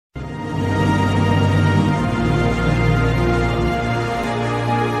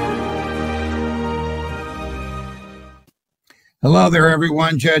Hello there,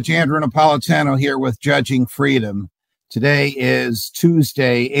 everyone. Judge Andrew Napolitano here with Judging Freedom. Today is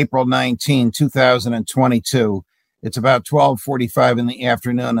Tuesday, April 19, 2022. It's about 12:45 in the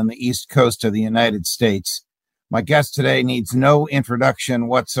afternoon on the East Coast of the United States. My guest today needs no introduction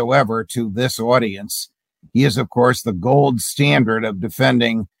whatsoever to this audience. He is, of course, the gold standard of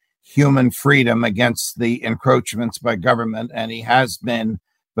defending human freedom against the encroachments by government, and he has been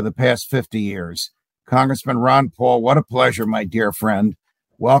for the past 50 years. Congressman Ron Paul, what a pleasure, my dear friend.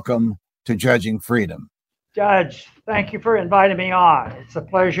 Welcome to Judging Freedom. Judge, thank you for inviting me on. It's a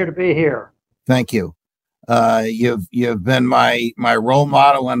pleasure to be here. Thank you. You've been my role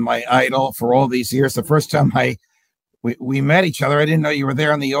model and my idol for all these years. The first time we met each other, I didn't know you were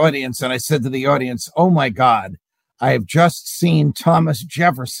there in the audience, and I said to the audience, "Oh my God, I have just seen Thomas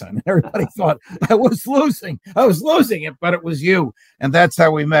Jefferson." Everybody thought I was losing it, but it was you. And that's how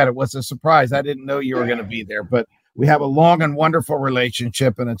we met. It was a surprise. I didn't know you were going to be there, but we have a long and wonderful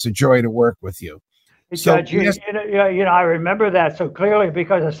relationship, and it's a joy to work with you. Judge, I remember that so clearly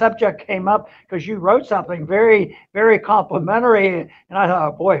because the subject came up because you wrote something very, very complimentary. And I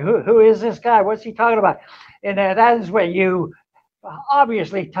thought, boy, who is this guy? What's he talking about? And that is when you,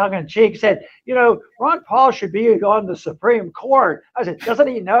 obviously tongue-in-cheek, said, Ron Paul should be on the Supreme Court. I said, doesn't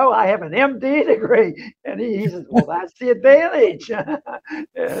he know I have an MD degree? And he says, well, that's the advantage.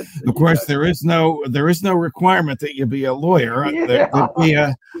 Of course, there is no requirement that you be a lawyer.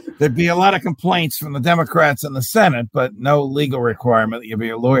 Yeah. There'd be a lot of complaints from the Democrats in the Senate, but no legal requirement that you be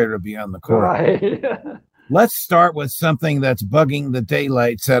a lawyer to be on the court. Right. Let's start with something that's bugging the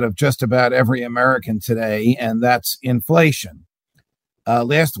daylights out of just about every American today, and that's inflation.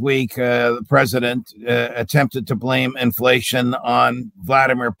 Last week, the president attempted to blame inflation on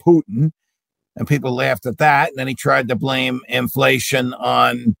Vladimir Putin, and people laughed at that. And then he tried to blame inflation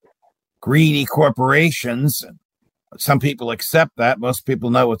on greedy corporations. Some people accept that. Most people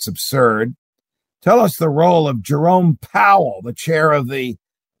know it's absurd. Tell us the role of Jerome Powell, the chair of the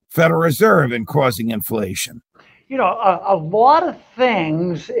Federal Reserve, in causing inflation. A lot of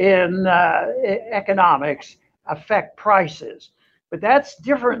things in economics affect prices. But that's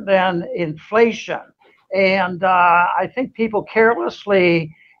different than inflation. And I think people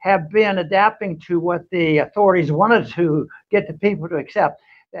carelessly have been adapting to what the authorities wanted to get the people to accept.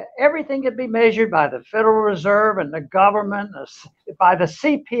 That everything can be measured by the Federal Reserve and the government, by the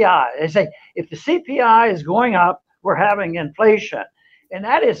CPI. They say, if the CPI is going up, we're having inflation. And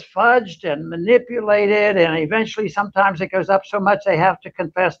that is fudged and manipulated, and eventually sometimes it goes up so much they have to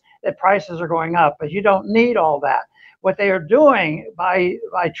confess that prices are going up. But you don't need all that. What they are doing by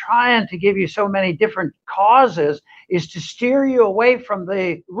trying to give you so many different causes is to steer you away from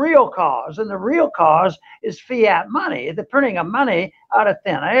the real cause. And the real cause is fiat money, the printing of money out of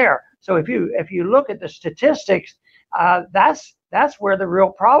thin air. So if you look at the statistics, that's where the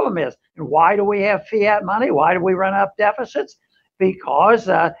real problem is. And why do we have fiat money? Why do we run up deficits? Because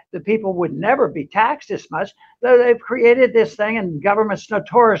the people would never be taxed as much. They've created this thing, and governments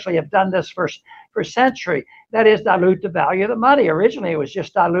notoriously have done this for centuries. That is, dilute the value of the money. Originally, it was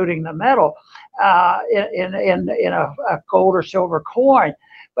just diluting the metal in a gold or silver coin.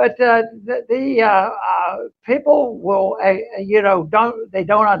 But the people will,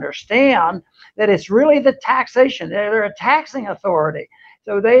 don't understand that it's really the taxation. They're a taxing authority.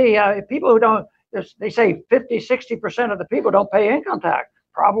 So people who don't. They say 50-60% of the people don't pay income tax.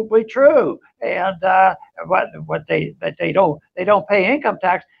 Probably true, and they don't pay income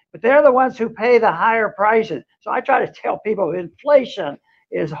tax, but they're the ones who pay the higher prices. So I try to tell people inflation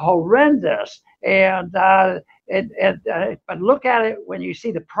is horrendous, but look at it when you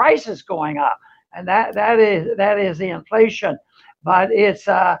see the prices going up, and that is the inflation. But it's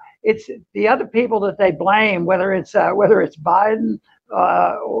the other people that they blame, whether it's Biden.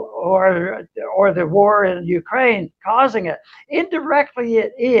 Or the war in Ukraine causing it. Indirectly,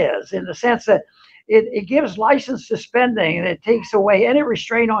 it is, in the sense that it gives license to spending, and it takes away any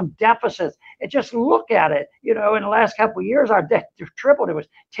restraint on deficits. And just look at it. In the last couple of years, our debt tripled. It was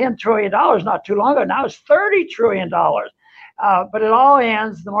 $10 trillion not too long ago. Now it's $30 trillion. But it all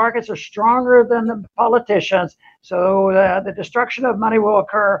ends. The markets are stronger than the politicians. So the destruction of money will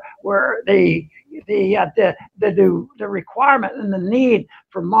occur where the requirement and the need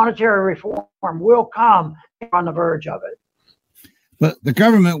for monetary reform will come on the verge of it. But the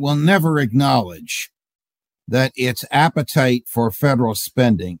government will never acknowledge that its appetite for federal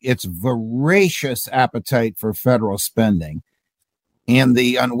spending, its voracious appetite for federal spending, and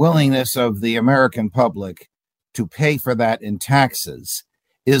the unwillingness of the American public to pay for that in taxes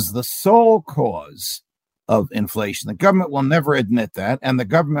is the sole cause of inflation. The government will never admit that, and the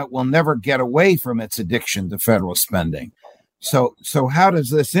government will never get away from its addiction to federal spending. So how does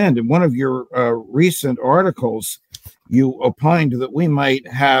this end? In one of your recent articles, you opined that we might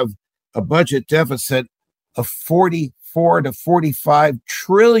have a budget deficit of $44 to $45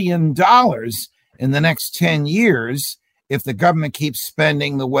 trillion in the next 10 years if the government keeps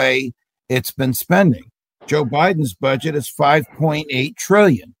spending the way it's been spending. Joe Biden's budget is $5.8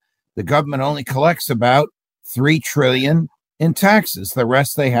 trillion. The government only collects about $3 trillion in taxes. The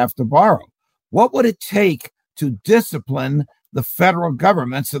rest they have to borrow. What would it take to discipline the federal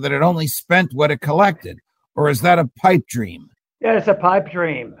government so that it only spent what it collected? Or is that a pipe dream? Yeah, it's a pipe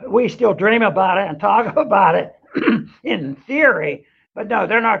dream. We still dream about it and talk about it in theory, but no,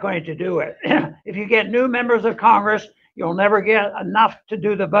 they're not going to do it. If you get new members of Congress, you'll never get enough to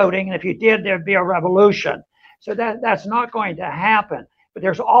do the voting. And if you did, there'd be a revolution. So that's not going to happen. But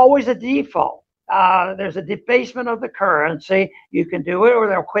there's always a default. There's a debasement of the currency. You can do it or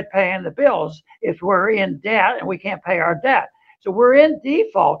they'll quit paying the bills if we're in debt and we can't pay our debt. So we're in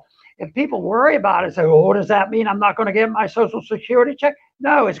default. If people worry about it, say, well, what does that mean? I'm not going to get my Social Security check?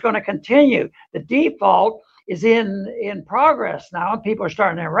 No, it's going to continue. The default is in progress now, and people are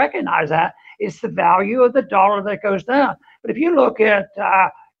starting to recognize that. It's the value of the dollar that goes down. But if you look at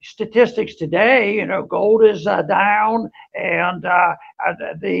statistics today, you know, gold is down, and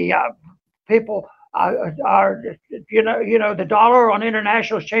the people are, the dollar on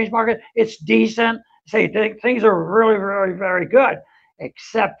international exchange market, it's decent. Say things are really, really, very good,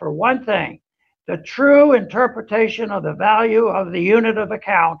 except for one thing. The true interpretation of the value of the unit of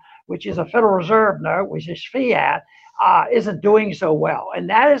account, which is a Federal Reserve note, which is fiat, isn't doing so well. And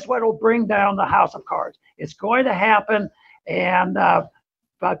that is what will bring down the house of cards. It's going to happen. And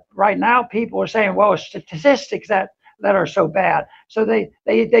but right now people are saying, well, it's statistics that are so bad. So they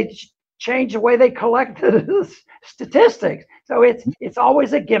change the way they collect the statistics. So it's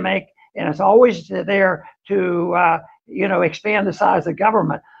always a gimmick, and it's always there to expand the size of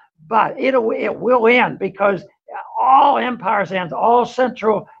government. But it will end, because all empires end, all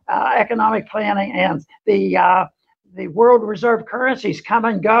central economic planning ends. The world reserve currencies come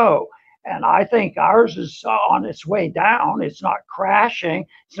and go. And I think ours is on its way down. It's not crashing.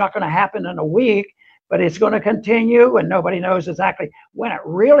 It's not going to happen in a week, but it's going to continue, and nobody knows exactly when it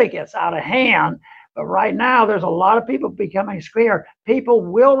really gets out of hand. But right now, there's a lot of people becoming scared. People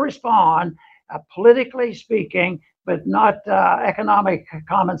will respond, politically speaking, but not economic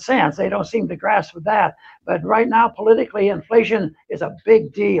common sense. They don't seem to grasp that. But right now, politically, inflation is a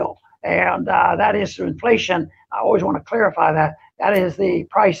big deal. And that is inflation. I always want to clarify that. That is the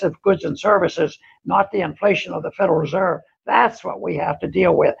price of goods and services, not the inflation of the Federal Reserve. That's what we have to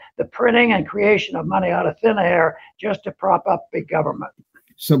deal with. The printing and creation of money out of thin air just to prop up big government.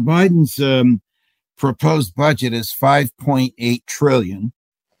 So Biden's proposed budget is $5.8 trillion.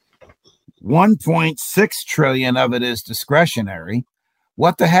 $1.6 trillion of it is discretionary.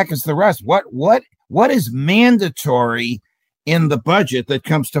 What the heck is the rest? What is mandatory in the budget that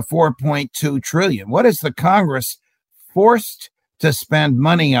comes to $4.2 trillion? What is the Congress forced to spend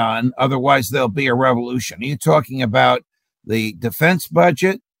money on? Otherwise, there'll be a revolution. Are you talking about the defense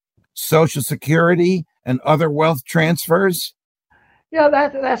budget, Social Security, and other wealth transfers? Yeah,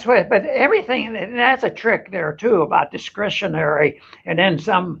 that's right. But everything, and that's a trick there too about discretionary, and then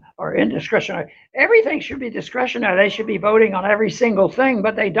some are indiscretionary. Everything should be discretionary. They should be voting on every single thing,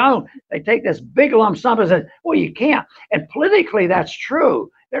 but they don't. They take this big lump sum and say, well, you can't. And politically, that's true.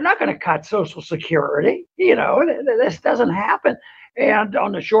 They're not going to cut Social Security. This doesn't happen. And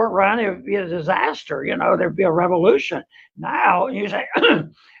on the short run, it would be a disaster. There'd be a revolution. Now, you say,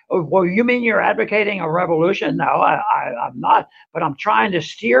 well, you mean you're advocating a revolution? No, I'm not. But I'm trying to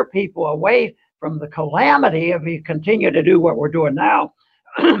steer people away from the calamity if we continue to do what we're doing now.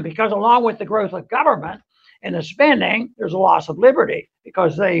 Because along with the growth of government and the spending, there's a loss of liberty,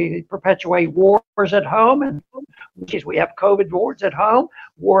 because they perpetuate wars at home. And we have COVID wars at home,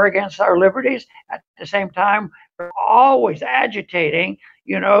 war against our liberties. At the same time, we're always agitating,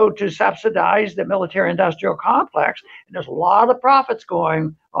 to subsidize the military-industrial complex. And there's a lot of profits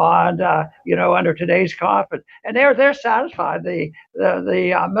going on, under today's conflict. And they're satisfied. The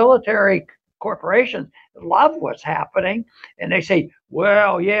military corporations love what's happening. And they say,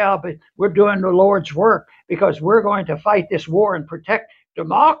 well, yeah, but we're doing the Lord's work because we're going to fight this war and protect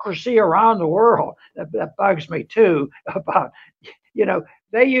democracy around the world. That bugs me, too, about,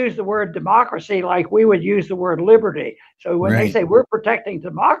 they use the word democracy like we would use the word liberty. So when they say we're protecting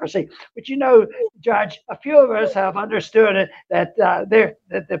democracy, but Judge, a few of us have understood it that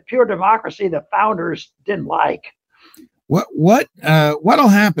the pure democracy the founders didn't like. What'll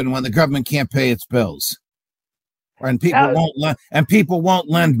happen when the government can't pay its bills? And people won't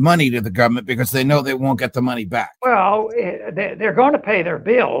lend money to the government because they know they won't get the money back. Well, they're going to pay their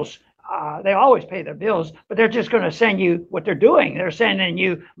bills. They always pay their bills, but they're just going to send you what they're doing. They're sending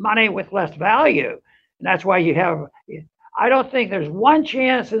you money with less value. And that's why I don't think there's one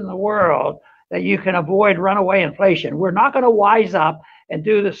chance in the world that you can avoid runaway inflation. We're not going to wise up and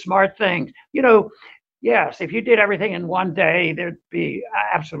do the smart things. Yes, if you did everything in one day, there'd be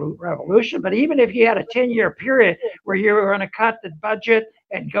absolute revolution. But even if you had a 10-year period where you were going to cut the budget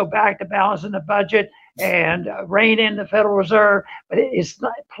and go back to balancing the budget and rein in the Federal Reserve, but it's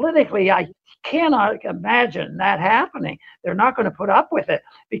not politically, I cannot imagine that happening. They're not going to put up with it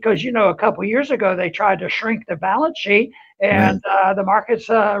because, a couple of years ago, they tried to shrink the balance sheet and the markets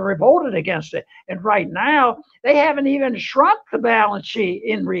revolted against it. And right now, they haven't even shrunk the balance sheet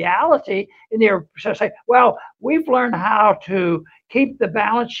in reality. And they're saying, well, we've learned how to keep the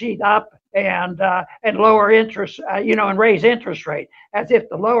balance sheet up and lower interest, and raise interest rates, as if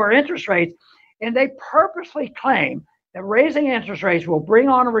the lower interest rates, and they purposely claim that raising interest rates will bring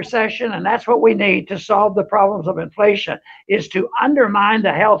on a recession, and that's what we need to solve the problems of inflation, is to undermine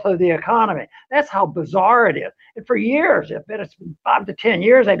the health of the economy. That's how bizarre it is. And for years, it's been 5 to 10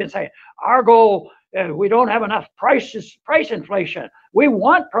 years, they've been saying, our goal, we don't have enough price inflation. We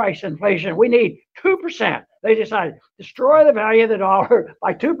want price inflation. We need 2%. They decided destroy the value of the dollar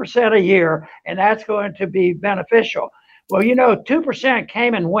by 2% a year, and that's going to be beneficial. Well, 2%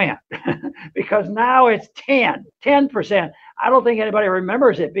 came and went because now it's 10%. I don't think anybody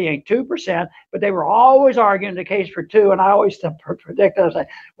remembers it being 2%, but they were always arguing the case for 2%. And I always predict, I say,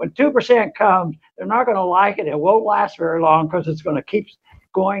 when 2% comes, they're not going to like it. It won't last very long because it's going to keep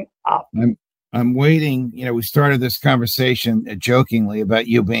going up. I'm waiting. We started this conversation jokingly about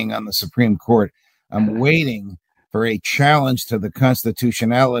you being on the Supreme Court. I'm waiting for a challenge to the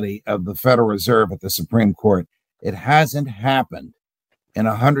constitutionality of the Federal Reserve at the Supreme Court. It hasn't happened in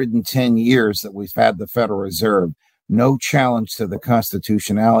 110 years that we've had the Federal Reserve. No challenge to the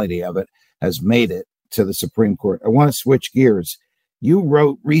constitutionality of it has made it to the Supreme Court. I want to switch gears. You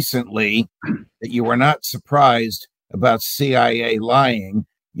wrote recently that you were not surprised about CIA lying.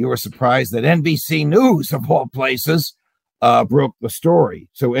 You were surprised that NBC News, of all places, broke the story.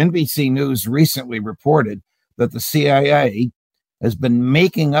 So NBC News recently reported that the CIA has been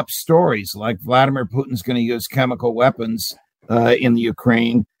making up stories like Vladimir Putin's going to use chemical weapons in the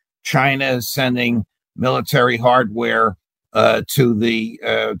Ukraine. China is sending military hardware to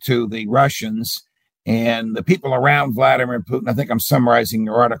the Russians, and the people around Vladimir Putin, I think I'm summarizing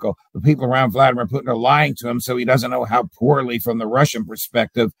your article, the people around Vladimir Putin are lying to him so he doesn't know how poorly, from the Russian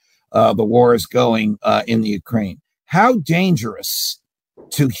perspective, the war is going in the Ukraine. How dangerous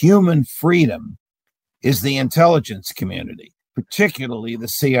to human freedom is the intelligence community, particularly the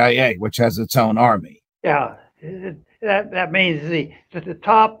CIA, which has its own army? Yeah, that means the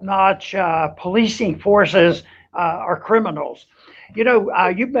top-notch policing forces are criminals.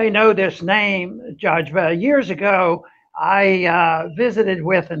 You may know this name, Judge, but years ago, I visited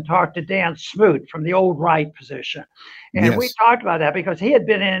with and talked to Dan Smoot from the old right position. And yes, we talked about that because he had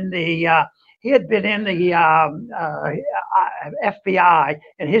been in the FBI,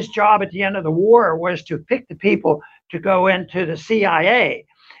 and his job at the end of the war was to pick the people to go into the CIA.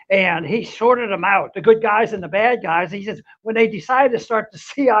 And he sorted them out, the good guys and the bad guys. He says, when they decided to start the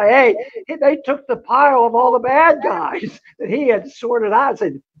CIA, they took the pile of all the bad guys that he had sorted out and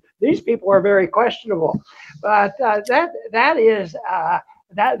said, these people are very questionable. But that is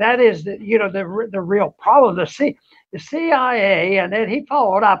the real problem. The CIA, and then he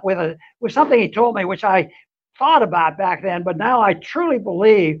followed up with something he told me, which I thought about back then, but now I truly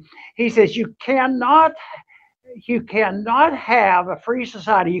believe. He says you cannot have a free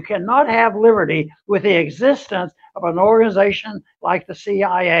society. You cannot have liberty with the existence of an organization like the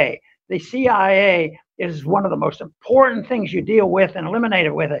CIA. The CIA is one of the most important things you deal with and eliminate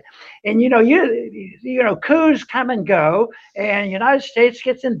it with it. And coups come and go, and the United States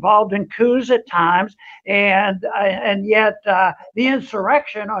gets involved in coups at times, and yet the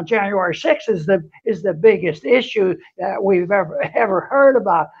insurrection on January 6th is the biggest issue that we've ever heard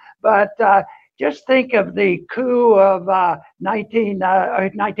about. But just think of the coup of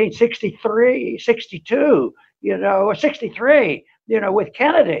 1963, 62, or 63. With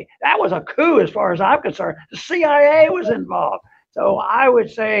Kennedy. That was a coup as far as I'm concerned. The CIA was involved. So I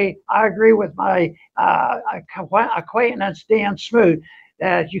would say I agree with my acquaintance, Dan Smoot,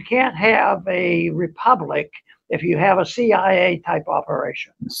 that you can't have a republic if you have a CIA-type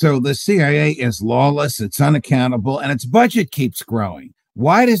operation. So the CIA is lawless, it's unaccountable, and its budget keeps growing.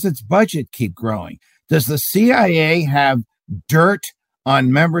 Why does its budget keep growing? Does the CIA have dirt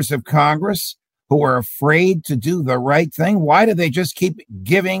on members of Congress who are afraid to do the right thing? Why do they just keep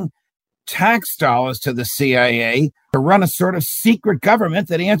giving tax dollars to the CIA to run a sort of secret government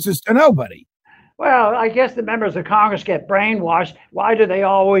that answers to nobody? Well, I guess the members of Congress get brainwashed. Why do they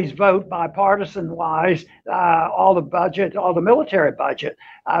always vote bipartisan-wise, all the budget, all the military budget?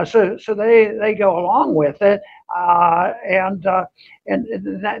 So they go along with it, and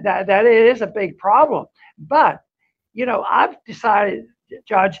that is a big problem. But I've decided,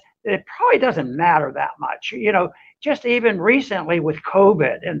 Judge, that it probably doesn't matter that much. Just even recently with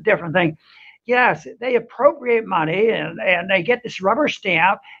COVID and different things. Yes, they appropriate money and they get this rubber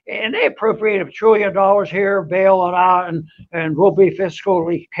stamp and they appropriate $1 trillion here, bail it out, and we'll be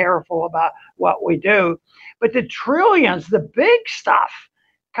fiscally careful about what we do. But the trillions, the big stuff,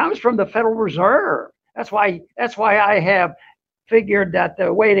 comes from the Federal Reserve. That's why I have figured that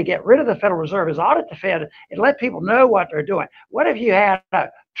the way to get rid of the Federal Reserve is audit the Fed and let people know what they're doing. What if you had a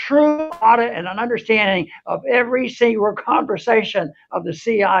true audit and an understanding of every single conversation of the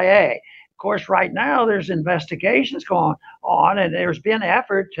CIA? Of course, right now there's investigations going on, and there's been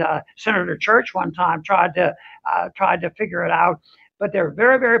effort. Senator Church one time tried to figure it out, but they're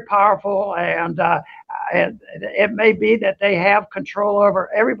very, very powerful, and it may be that they have control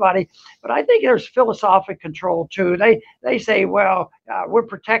over everybody. But I think there's philosophic control too. They say, well, we're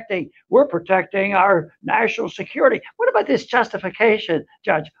protecting our national security. What about this justification,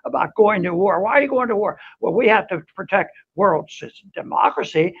 Judge, about going to war? Why are you going to war? Well, we have to protect world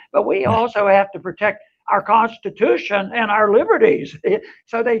democracy, but we also have to protect our Constitution and our liberties.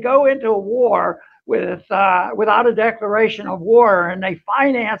 So they go into a war without a declaration of war, and they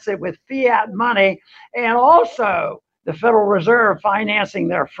finance it with fiat money, and also the Federal Reserve financing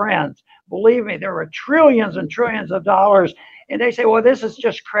their friends. Believe me, there are trillions and trillions of dollars, and they say, well, this is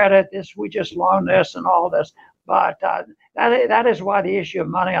just credit. We just loan this and all this. But that is why the issue of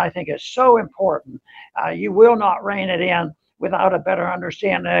money, I think, is so important. You will not rein it in without a better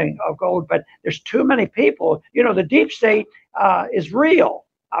understanding of gold. But there's too many people. The deep state is real.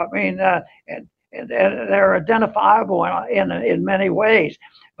 I mean, and they're identifiable in many ways.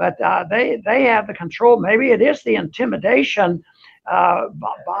 But they have the control. Maybe it is the intimidation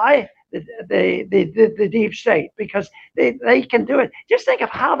by the deep state, because they can do it. Just think of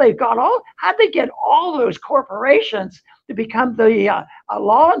how they get all those corporations to become the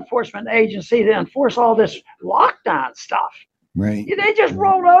law enforcement agency to enforce all this lockdown stuff. Right. They just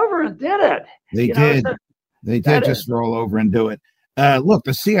rolled over and did it. They did just roll over and do it. Look,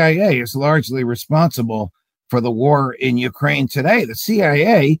 the CIA is largely responsible for the war in Ukraine today. The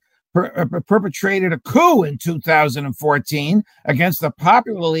CIA perpetrated a coup in 2014 against a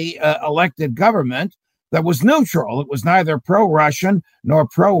popularly elected government that was neutral. It was neither pro-Russian nor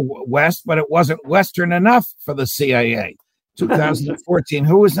pro-West, but it wasn't Western enough for the CIA. 2014,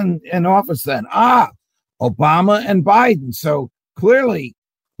 who was in office then? Obama and Biden. So clearly,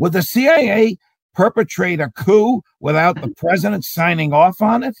 would the CIA perpetrate a coup without the president signing off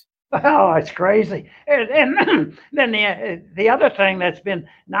on it? Oh, it's crazy. And then the other thing that's been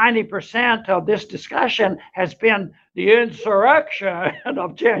 90% of this discussion has been the insurrection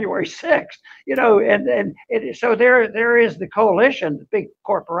of January 6th. So there is the coalition, the big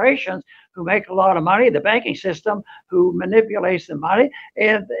corporations who make a lot of money, the banking system who manipulates the money,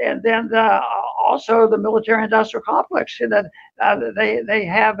 and then also the military-industrial complex. They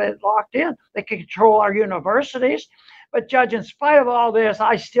have it locked in. They can control our universities. But Judge, in spite of all this,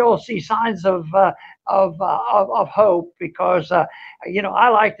 I still see signs of hope, because I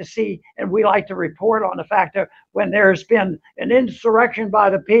like to see, and we like to report on the fact that when there's been an insurrection by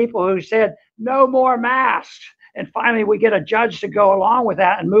the people who said no more masks, and finally we get a judge to go along with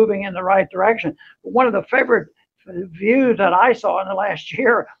that and moving in the right direction. But one of the favorite views that I saw in the last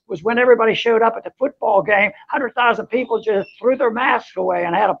year was when everybody showed up at the football game. 100,000 people just threw their masks away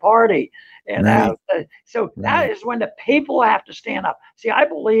and had a party. And that is when the people have to stand up. See, I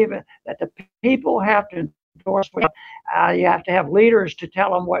believe that the people have to endorse. You have to have leaders to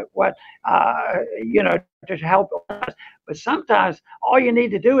tell them what to help us. But sometimes all you need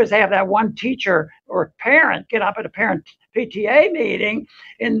to do is have that one teacher or parent get up at a parent PTA meeting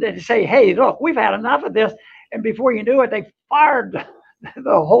and say, hey, look, we've had enough of this. And before you knew it, they fired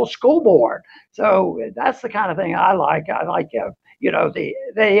the whole school board. So that's the kind of thing I like. I like, the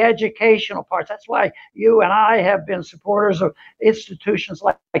educational parts. That's why you and I have been supporters of institutions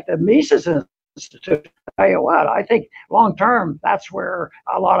like the Mises Institute. I tell you what, I think long term, that's where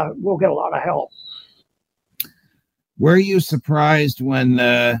we'll get a lot of help. Were you surprised when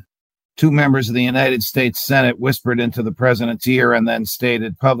two members of the United States Senate whispered into the president's ear and then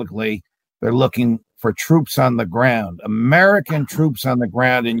stated publicly they're looking for troops on the ground, American troops on the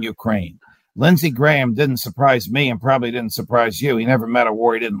ground in Ukraine? Lindsey Graham didn't surprise me and probably didn't surprise you. He never met a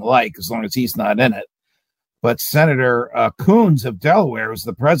war he didn't like as long as he's not in it. But Senator Coons of Delaware, who's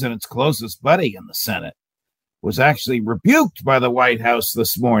the president's closest buddy in the Senate, was actually rebuked by the White House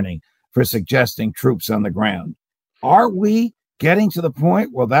this morning for suggesting troops on the ground. Are we getting to the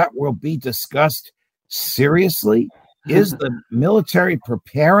point where that will be discussed seriously? Is the military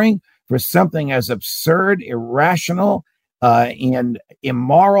preparing for something as absurd, irrational, and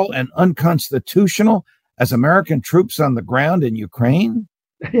immoral and unconstitutional as American troops on the ground in Ukraine?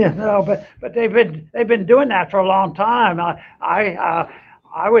 But they've been doing that for a long time.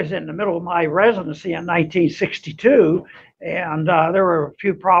 I was in the middle of my residency in 1962, and there were a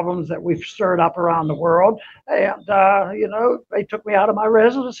few problems that we've stirred up around the world. And, they took me out of my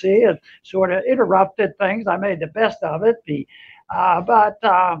residency and sort of interrupted things. I made the best of it. But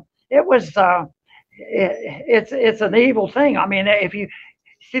it was, it's an evil thing. I mean, if you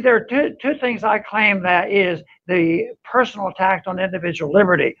see, there are two things I claim that is the personal attack on individual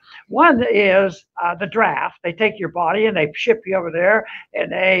liberty. One is the draft. They take your body and they ship you over there,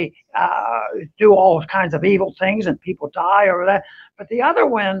 and they do all kinds of evil things, and people die over that. But the other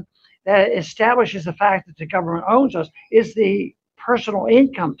one that establishes the fact that the government owns us is the personal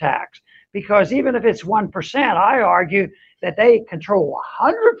income tax. Because even if it's 1%, I argue that they control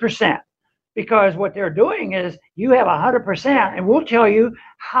 100%. Because what they're doing is you have 100%, and we'll tell you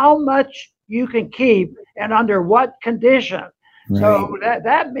how much you can keep and under what condition. Right. So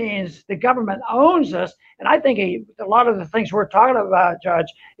that means the government owns us. And I think a lot of the things we're talking about, Judge,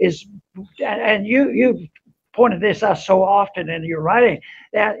 is, and you've pointed this out so often in your writing,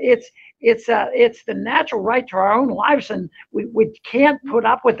 that it's the natural right to our own lives, and we can't put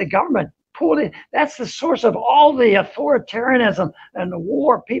up with the government. That's the source of all the authoritarianism and the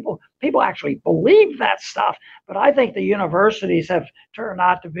war. People actually believe that stuff. But I think the universities have turned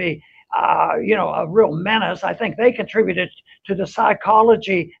out to be, a real menace. I think they contributed to the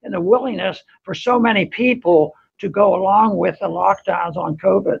psychology and the willingness for so many people to go along with the lockdowns on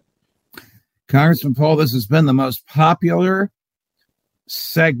COVID. Congressman Paul, this has been the most popular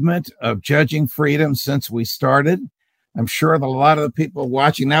segment of Judging Freedom since we started. I'm sure that a lot of the people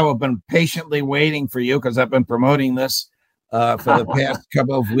watching now have been patiently waiting for you, because I've been promoting this for the past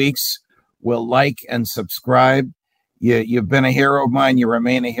couple of weeks. Will like and subscribe. You've been a hero of mine. You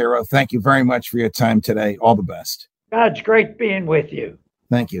remain a hero. Thank you very much for your time today. All the best. It's great being with you.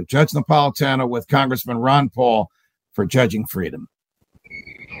 Thank you. Judge Napolitano with Congressman Ron Paul for Judging Freedom.